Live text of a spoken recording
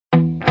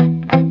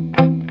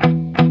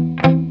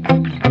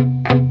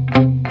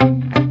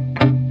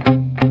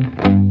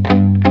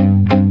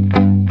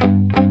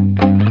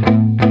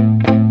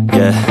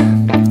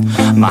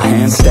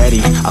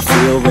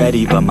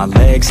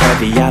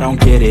steady, I don't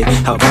get it.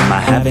 How come I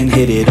haven't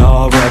hit it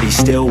already?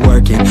 Still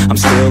working, I'm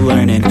still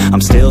learning,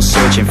 I'm still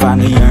searching,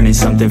 finally earning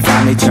something,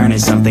 finally turning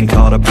something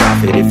called a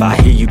profit. If I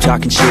hear you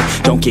talking shit,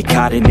 don't get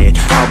caught in it.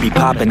 I'll be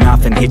popping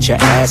off and hit your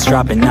ass,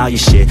 dropping all your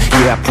shit.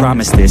 Yeah, I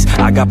promise this,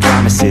 I got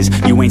promises,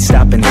 you ain't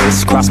stopping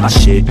this. Cross my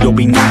shit, you'll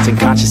be knocked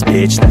unconscious,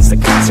 bitch. That's the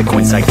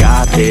consequence, I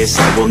got this,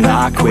 I will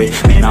not quit.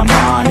 Man, I'm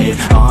on it,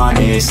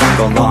 honest, I'm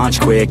gon' launch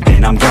quick,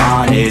 then I'm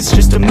gone. It's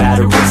just a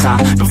matter of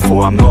time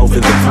before I'm over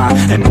the climb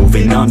and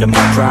moving under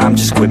my prime.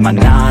 Just quit my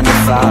 9 to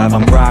 5,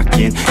 I'm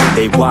rocking, and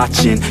they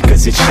watching,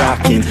 cause it's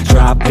shocking.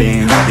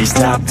 Dropping all these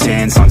top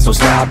 10 songs, so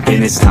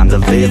stopping. It's time to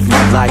live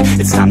my life,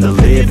 it's time to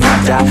live,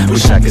 not die.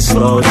 Wish I could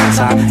slow down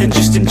time and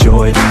just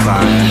enjoy the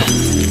climb.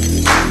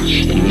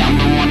 And I'm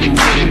the one to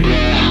get it, bro.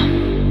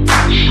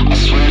 I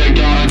swear to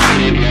God I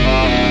get it,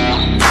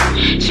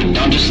 bro. So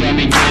don't just let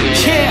me get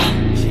it.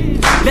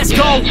 Yeah, let's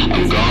go.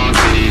 I'm gon'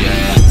 get it,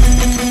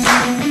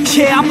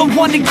 yeah. Yeah, I'm the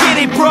one to get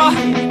it, bro.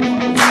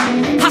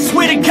 I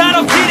swear to God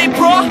I'll get it,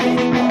 bro.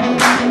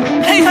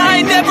 Hey, I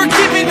ain't never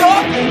giving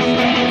up.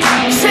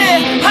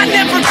 Yeah, I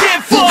never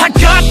give up. I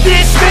got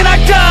this, man, I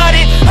got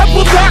it. I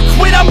will not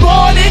quit, I'm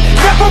on it.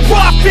 Never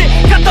off it.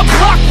 Got the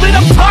block lit,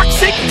 I'm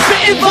toxic.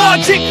 Spitting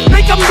logic,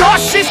 make them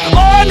nauseous.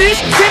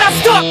 Honest, can I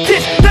stop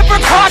this? Never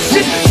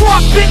cautious,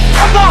 drop it.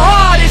 I'm the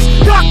hardest.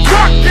 Knock,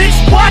 knock, bitch,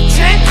 watch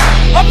it.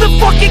 I'm the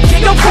fucking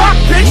king of rock,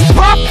 bitch.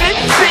 Profit,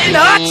 spitting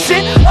hot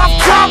shit. I'm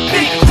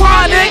dropping,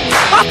 chronic.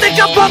 I think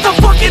I'm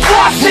motherfucking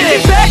lost it.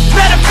 Making back,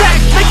 matter of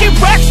fact, making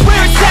racks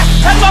where it's at.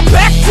 Had my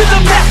back to the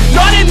mat,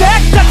 not in that.